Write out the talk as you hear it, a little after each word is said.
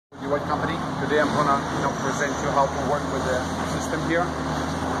White company. Today I'm gonna present you how to work with the system here.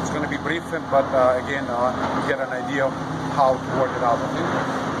 It's gonna be brief, but again, you get an idea of how to work it out. Okay?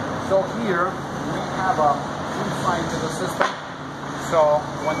 So here we have a inside to the system. So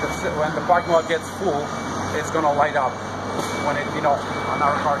when the parking lot gets full, it's gonna light up. When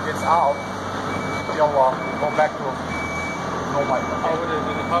another car gets out, you'll go back to no light. How would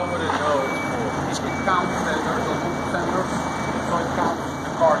it know it's full? It counts that there's a loop sensor, so it counts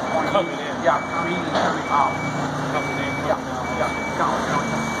the car coming in. Yeah, coming in and coming out. Coming in, coming out. Yeah, it counts.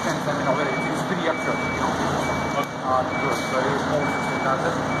 It's pretty accurate, to do it. So it also does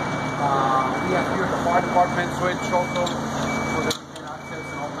it. We have here the fire department switch also, so that we can access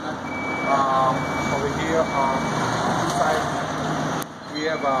and open it. Over here, inside, we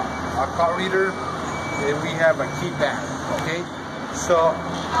have a car reader, and we have a keypad. Okay, so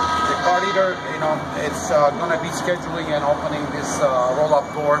the car reader, it's gonna be scheduling and opening this roll-up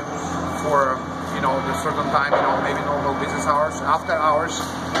door for the certain time, maybe normal business hours. After hours,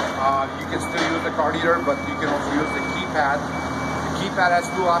 you can still use the car reader, but you can also use the keypad. The keypad has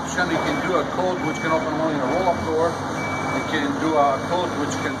two options. You can do a code which can open only a roll-up door. You can do a code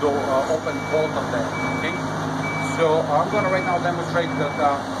which can open both of them. Okay, so I'm gonna right now demonstrate that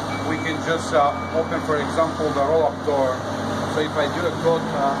we can just open, for example, the roll-up door. So if I do a code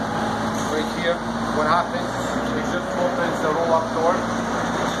right here, what happens? It just opens the roll-up door.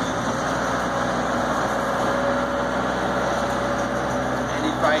 And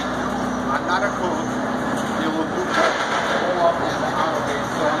if I do another code, it will do the roll-up and the out-of-gate.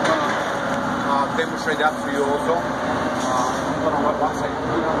 So I'm gonna demonstrate that for you also. I'm gonna once I do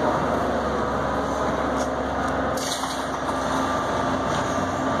that.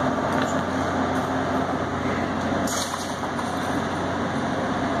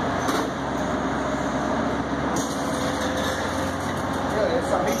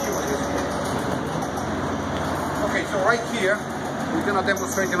 Okay, so right here, we're going to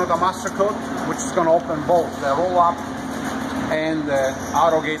demonstrate the master code, which is going to open both the roll-up and the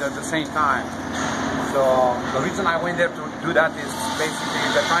auto-gate at the same time. So the reason I went there to do that is basically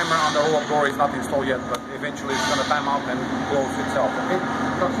the timer on the roll-up door is not installed yet, but eventually it's going to time out and close itself. Okay,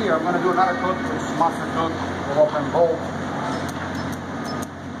 so here I'm going to do another code, which is master code, will open both.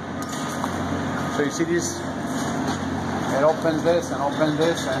 So you see this? It opens this and opens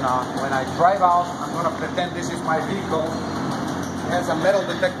this, and when I drive out, I'm going to pretend this is my vehicle. It has a metal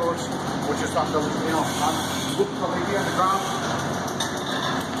detectors, which is on the, on loop over here on the ground.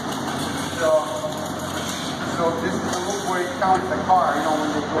 So this is the loop where it counts the car,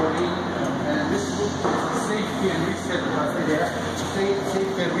 when they go in, and this loop is safety and reset because they're there. Safety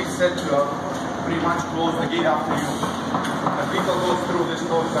and reset to pretty much close the gate after you. The vehicle goes through, this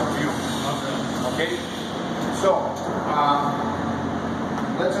closes after you. Okay? So,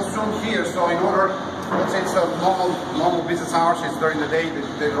 let's assume here, so in order, let's say it's a normal business hours, it's during the day,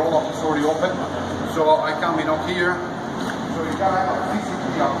 the roll-up is already open. So I come, here, so you gotta have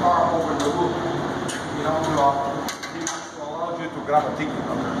physically a car over the loop, to allow you to grab a ticket.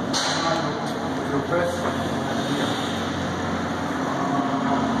 You press here.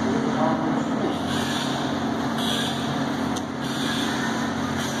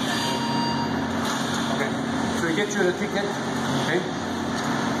 Get you the ticket, okay?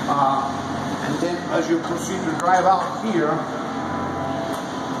 And then as you proceed to drive out here,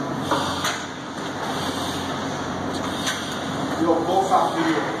 you'll close out to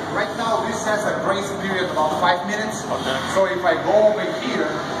you. Right now, this has a grace period of about 5 minutes. Okay. So if I go over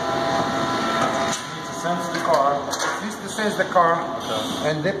here, it sense the car. This sense the car,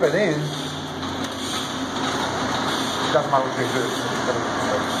 and dip it in. It doesn't matter what you do.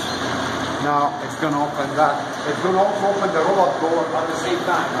 Now it's going to open that. It's going to also open the roll-up door at the same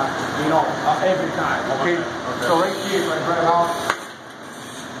time, every time, okay? So right here, if I drive out,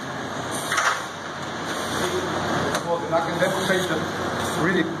 I can demonstrate that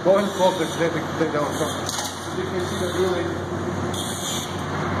really going close to the door. So you can see that really,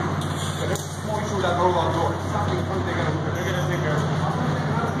 there's a small issue with that roll-up door. It's something they're going to take care of.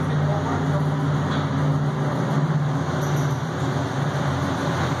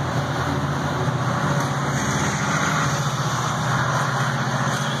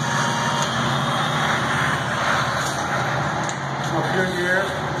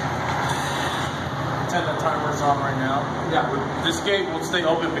 Pretend the timer's on right now. Yeah. This gate will stay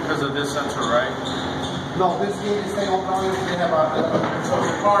open because of this sensor, right? No, this gate is staying open only if they have a... So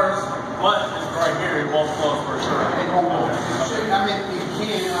the cars, what is right here, it won't close for sure. It won't close. I mean, it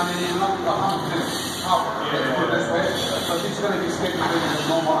can, not 100% power. Yeah. This way. So this is going to be scheduled in the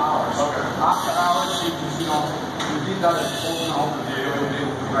normal hours. Okay. After hours, you did that, it's open.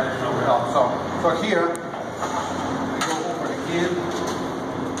 Yeah. Right, so here, we go over again.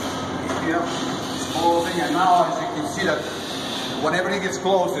 Here, it's closing, and now as you can see that whenever it gets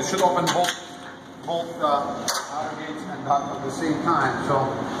closed, it should open both outer gates and that at the same time. So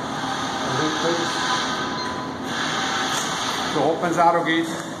opens outer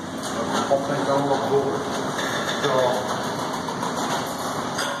gates, opens the lower door.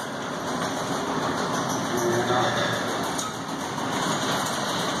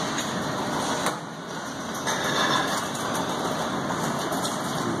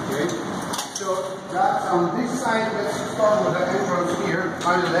 So that's on this side. Let's start with the entrance here,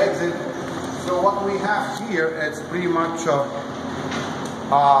 under the exit. So what we have here, it's pretty much,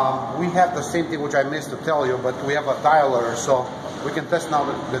 we have the same thing which I missed to tell you, but we have a dialer, so we can test now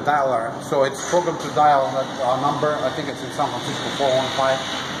the dialer. So it's programmed to dial that number. I think it's in San Francisco 415.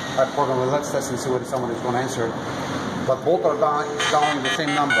 I programmed it. Let's test and see what someone is going to answer. But both are dialing the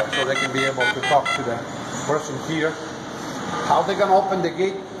same number, so they can be able to talk to the person here. How they're going to open the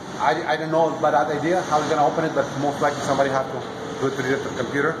gate, I don't know about that idea, how they're going to open it, but most likely somebody have to do it through the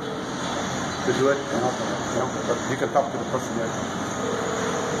computer to do it. And open it, you know, but you can talk to the person there.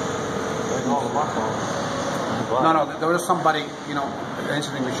 No, there was somebody, you know,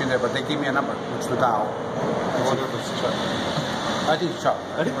 answering machine there, but they gave me a number, which to dial. I think it's Chuck.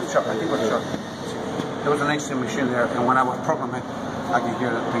 I think it was Chuck. There was an answering machine there, and when I was programming, I could hear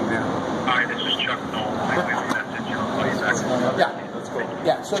that thing there. Hi, this is Chuck Knoll.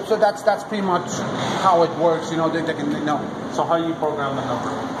 Yeah. So that's pretty much how it works. You know, they can, you know. So how you program the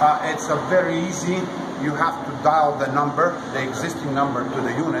number? It's a very easy. You have to dial the number, the existing number, to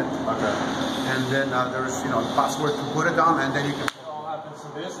the unit. Okay. And then there's, you know, password to put it on, and then you can. It all happens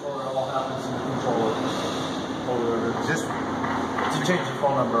to this, or it all happens in the controller? Just to change the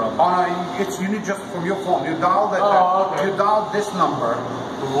phone number on. Oh no, you need just from your phone. You dial that. Okay. You dial this number.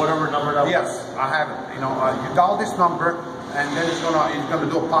 Whatever number that was. Yes, I have it. You know, you dial this number, and then it's gonna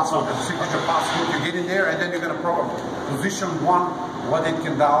do a password, a signature password. You get in there, and then you're gonna program position 1, what it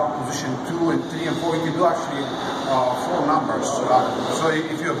can dial, position 2 and 3 and 4. You can do actually 4 numbers. So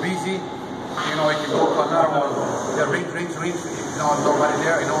if you're busy, you know, you can go to another one. The rings. You know, nobody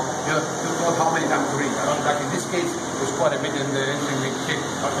there. You know, you know how many times to ring. Like in this case, it's quite a bit in the entering kit.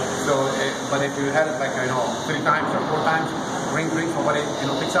 Okay. So, but if you had it like, you know, 3 times or 4 times, ring, somebody, you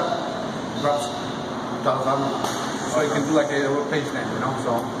know, picks up, grabs, dials on. So you can do like a page name, you know.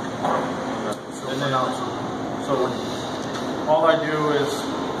 So all I do is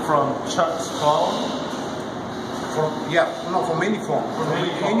from Chuck's phone. From any phone.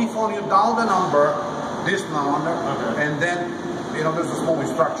 Any phone, you dial the number, this number, and then, you know, there's a small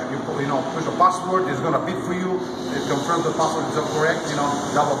instruction. You know, push a password. It's gonna beep for you. It confirms the password is correct. You know,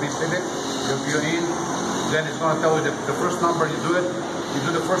 double beep it. You're in. Then it's gonna tell you the first number. You do it. You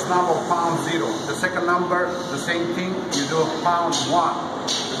do the first number, #0. The second number, the same thing. You do #1.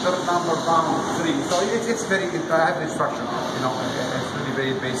 The third number, #3. So it's very. I have the instruction. You know, it's really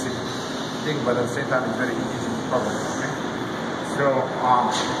very basic thing, but at the same time, it's very easy to program. Okay. So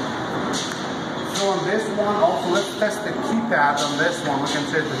on this one, also let's test the keypad on this one. We can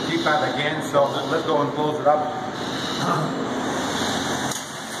set the keypad again. So let's go and close it up.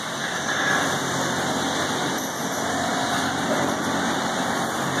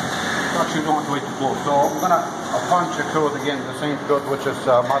 Actually, don't want to wait to close. So I'm gonna punch a code again, the same code, which is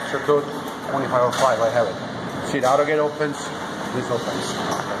master code 2505. I have it. See, the outer gate opens. This opens.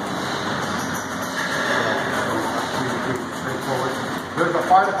 Straightforward. There's a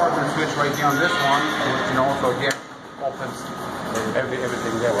fire department switch right here on this one, which, you know, also here opens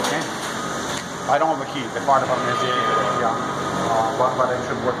everything there. Okay. I don't have a key. The fire department has a key. Yeah. But it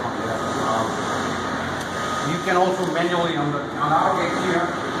should work on here. You can also manually on our gate here.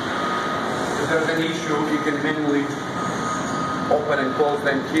 If there's an issue, you can manually open and close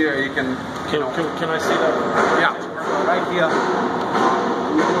them here. You can, you know. Can I see that? Yeah, right here.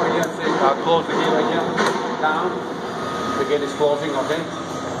 Close the gate right here. Down. The gate is closing, okay?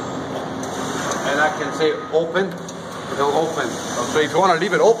 And I can say open. It'll open. So if you want to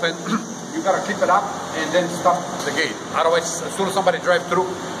leave it open, you gotta keep it up and then stop the gate. Otherwise, as soon as somebody drives through,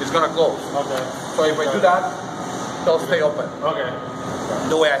 it's gonna close. Okay. So if I do that, they'll stay open. Okay.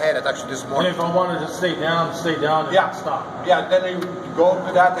 The way I had it actually this morning. And if I wanted to stay down and stop. Yeah, then you go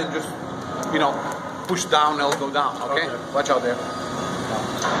to that and just, you know, push down, it'll go down, okay? Watch out there.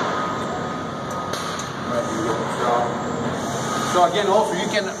 So again, also you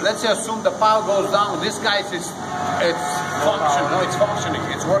can, let's say, assume the power goes down. This guy is, it's functioning. No, it's functioning.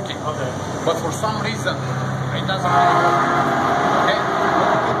 It's working. Okay. But for some reason, it doesn't really work. Okay.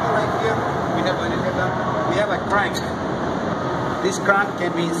 What we can do right here, we have a crank. This crank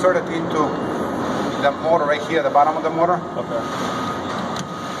can be inserted into the motor right here, the bottom of the motor. Okay.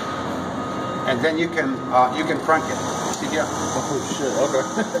 And then you can crank it. See here? Oh shit. Okay.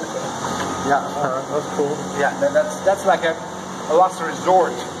 Yeah. All right. That's cool. Yeah. That's like a last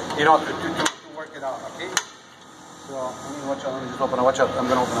resort, you know, to work it out. Okay. So let me watch out. Let me just open it. Watch out. I'm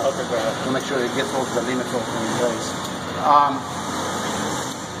gonna open it. Okay. Go ahead. To make sure it gets all the limits open in place.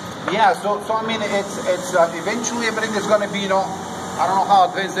 Yeah. So I mean, it's eventually everything is gonna be, you know, I don't know how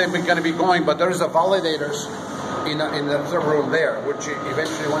advanced they're gonna be going, but there's a validators in the server room there, which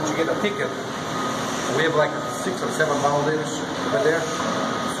eventually once you get a ticket, we have like 6 or 7 validators over there.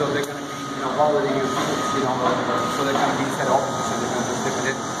 So they're gonna be, you know, validating your tickets, you know, so they're gonna be set up, so they're gonna just dip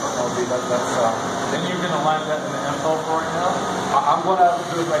it in. Then you're gonna line that in the info for it now? I'm gonna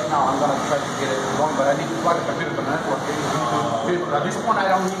do it right now. I'm gonna try to get it going, but I need to plug the computer to the network. At this point,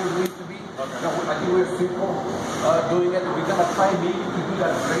 I don't need to be. Okay. No, I think we're simple doing it. We're gonna try maybe to do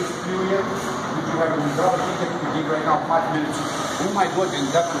that grace period, which you have to drop a ticket to give right now 5 minutes. We might do it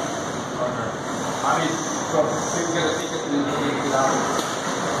indefinitely. Okay. I mean, so people get a ticket and they take it out,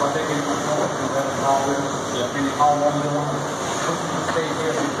 but they can control it and that's how it is. Yeah. I mean, how long they want to stay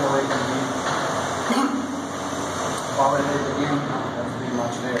here before they can be validated again. That's pretty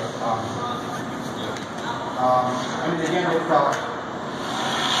much there. I mean, again,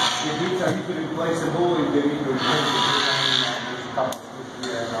 if these are easily replaceable, if they need to replace it,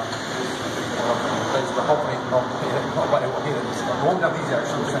 but hopefully nobody will hit it. It won't have easier.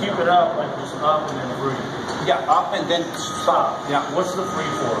 To keep it up, like just up and then free. Yeah, up and then stop. Yeah. What's the free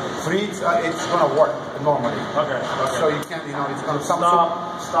for? Free, it's gonna work normally. Okay. Okay. So you can't, you know, it's gonna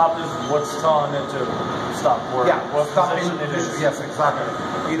Stop is what's telling it to stop. Where, yeah, what stop position it is. Yes, exactly.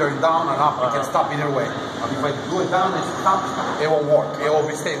 Either down or up. You can stop either way. If I do it down, it's stop. It will work. It will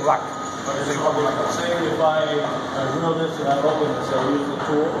stay locked. Okay, so say if I drill this and I open this, I use the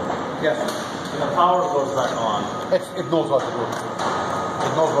tool. Yes. And the power goes back on. It knows what to do.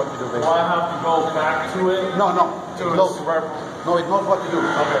 It knows what to do. Do I have to go back to it? No. To It knows what to do.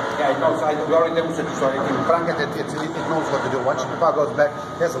 Okay. Yeah, it knows. We already demonstrated. So you can crank it. It knows what to do. Once the power goes back,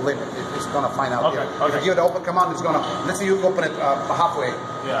 there's a limit. It's gonna find out. Okay. Here. If you give it open command, it's gonna. Let's say you open it halfway.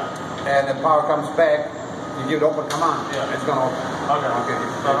 Yeah. And the power comes back. You give it open command. Yeah. It's gonna open. Okay.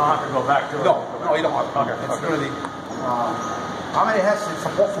 So I don't have to go back to it. No, you don't have to. Okay. It's really. I mean, it's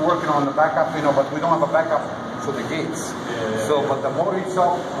supposed to work on the backup, you know, but we don't have a backup for the gates. So, but the motor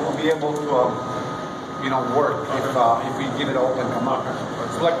itself will be able to, you know, work if we give it open command.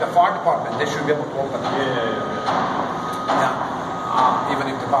 So, like the fire department, they should be able to open it. Yeah. Even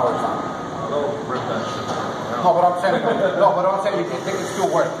if the power is on. They'll rip that shit. No, but I'm saying, it can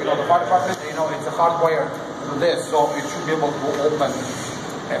still work. You know, the fire department, you know, it's a hardwire to this, so it should be able to open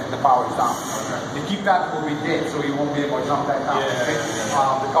if the power is down. The keypad will be dead, so you won't be able to jump back up.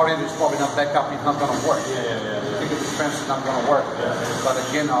 The car engine is probably not back up, it's not going to work. The ticket dispense is not going to work. But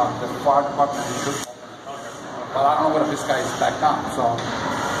again, the fire department should open it. But I don't know whether this guy is back down, so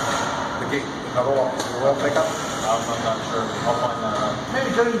the gate, the roll back up. I'm not sure. I'll find that out.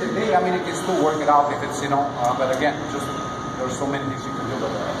 Maybe during the day, I mean, you can still work it out if it's, you know, but again, just there's so many things you can do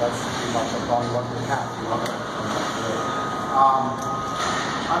with it. That's pretty much only what we have. You know?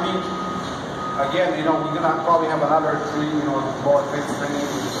 I mean, again, you know, we're gonna probably have another training, you know, more advanced training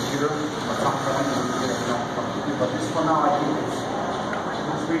with the computer, or some training with the, you know, computer. But this one now, I think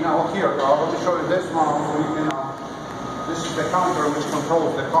it's free now. Here, let me show you this one. So you can, this is the counter which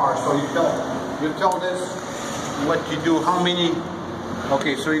controls the car. So you tell this what you do, how many.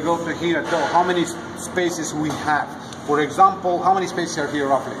 Okay, so you go to here, tell how many spaces we have. For example, how many spaces are here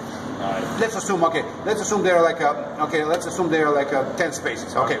roughly? Let's assume, let's assume there are like let's assume there are like 10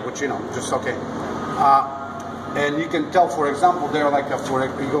 spaces, which, you know, just okay. And you can tell, for example, there are like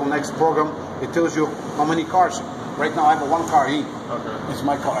you go next program, it tells you how many cars. Right now I have one car in. It's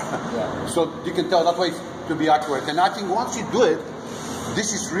my car. So you can tell that way to be accurate. And I think once you do it,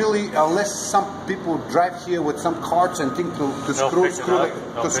 this is really, unless some people drive here with some carts and think to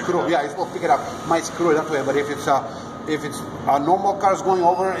screw. Yeah, it will pick it up. Might screw it that way, but if it's normal cars going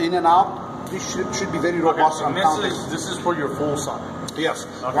over in and out, this should be very robust. And this is for your full sign. Yes.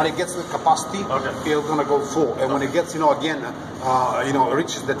 When it gets the capacity, it's gonna go full, and when it gets, you know, again, you know,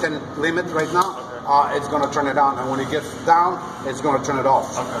 reaches the 10 limit right now, it's gonna turn it on, and when it gets down, it's gonna turn it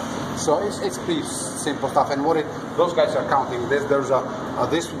off. So it's pretty simple stuff. And those guys are counting. There's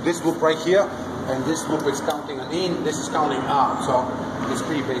this loop right here, and this loop is counting in. This is counting out. So it's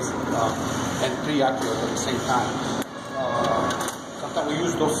pretty basic and pretty accurate at the same time. Sometimes we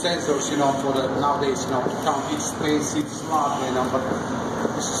use those sensors, you know, for nowadays, you know, to count each space, each slot, you know. But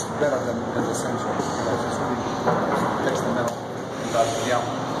this is better than the sensors. You know, it's really takes the metal. Yeah.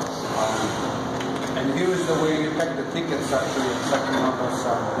 And here is the way you pack the tickets actually, exactly on those,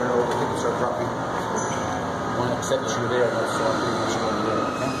 where all the tickets are dropping. When it accepts you there, that's pretty much over there,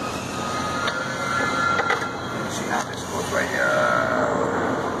 okay? Let's see how this goes right here.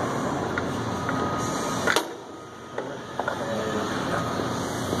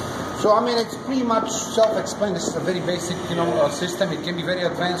 So I mean, it's pretty much self-explained. This is a very basic, system. It can be very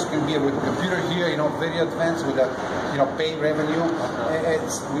advanced. It can be with a computer here, very advanced with a, pay revenue. Okay.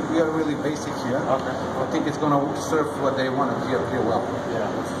 We are really basic here. Okay. I think it's going to serve what they want to hear pretty well. Yeah.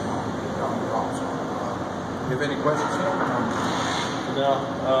 You have any questions here? No.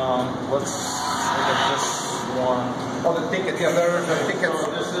 Let's look at this one. Oh, the ticket. Yeah, there are the tickets.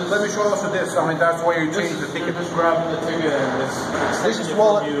 So let me show also this. I mean, that's where you change the ticket. Just grabbing the ticket and it's This is taking it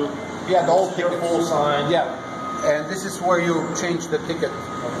wallet. from you. Yeah, the whole ticket. Full sign. Yeah, and this is where you change the ticket.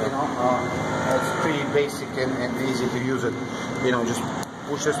 Okay. It's pretty basic and easy to use it. Just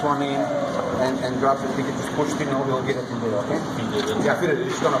push this one in and grab the ticket. Just push it in, and it'll get it in there. Okay. Yeah, fit it.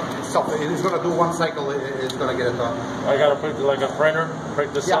 It's gonna do one cycle. It's gonna get it done. I gotta put like a printer.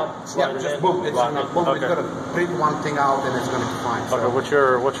 Print this up. Slide it just in. boom. It's lock gonna it. boom. Okay. It's gonna print one thing out, and it's gonna be fine. So. Okay.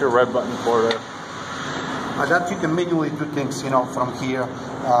 What's your red button for there? That you can manually do things, from here,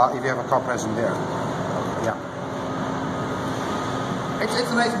 if you have a car present there. Yeah.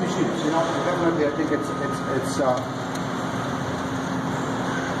 It's a nice machine, definitely I think it's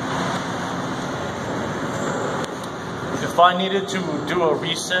If I needed to do a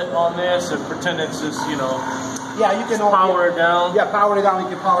reset on this and pretend it's just, yeah, you can power it down. Yeah, power it down. You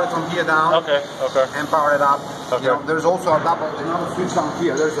can power it from here down. Okay. And power it up. Okay. There's also another switch down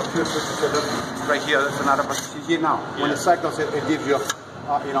here. There's a few switches right here. There's another. But see here now, when it cycles, it gives you, a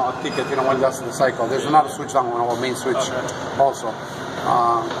ticket. When it does the cycle. There's another switch down on our main switch also.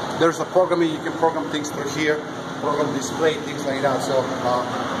 There's a programming. You can program things through here. Program display, things like that. So,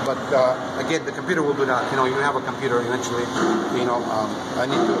 but again, the computer will do that. You have a computer eventually. I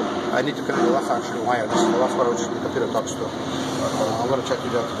need to connect. That's actually wireless. So that's what the computer talks to. I'm gonna check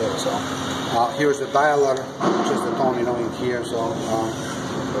it out today. So, here's the dialer, which is the tone, in here. So,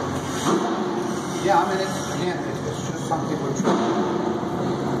 yeah, I mean, it's just something which.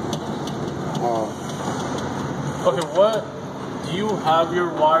 Okay, what? Do you have your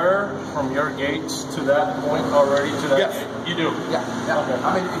wire from your gates to that point already? To that? Yes. Gate? You do. Yeah. Okay. I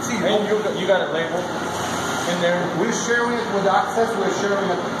mean, see, and you got it labeled in there. We're sharing it with access. We're sharing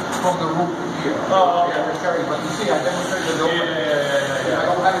it from the room here. Oh, okay. Yeah, we're sharing. But you see, I demonstrated the open. Yeah. I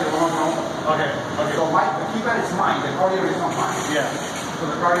don't have it alone. Okay. So the keypad is mine. The carrier is not mine. Yeah. So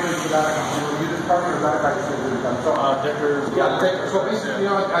the carrier is the data company. We'll use the carrier, the data guy is done. So Deckers. yeah, so basically,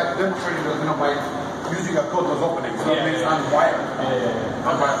 I demonstrated that, by using a code was opening. So it means I'm wired.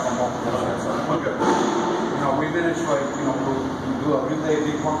 I'm wired from home. So we're good. We managed to, to do a relay,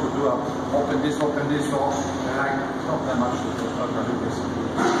 big one to do a open this, so, and I not that much to do this.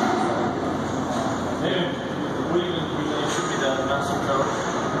 Maybe we should be the master code.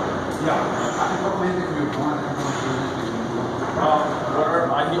 Yeah, I can recommend it if you want. Whatever.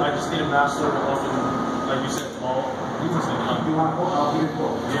 I just need a master to open, like you said, all. You want to go? I'll give it a go.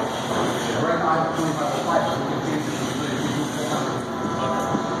 Yeah. Right now I have 25 5, so we can change it to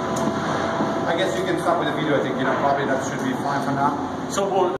 400. I guess you can stop with the video. I think probably that should be fine for now. So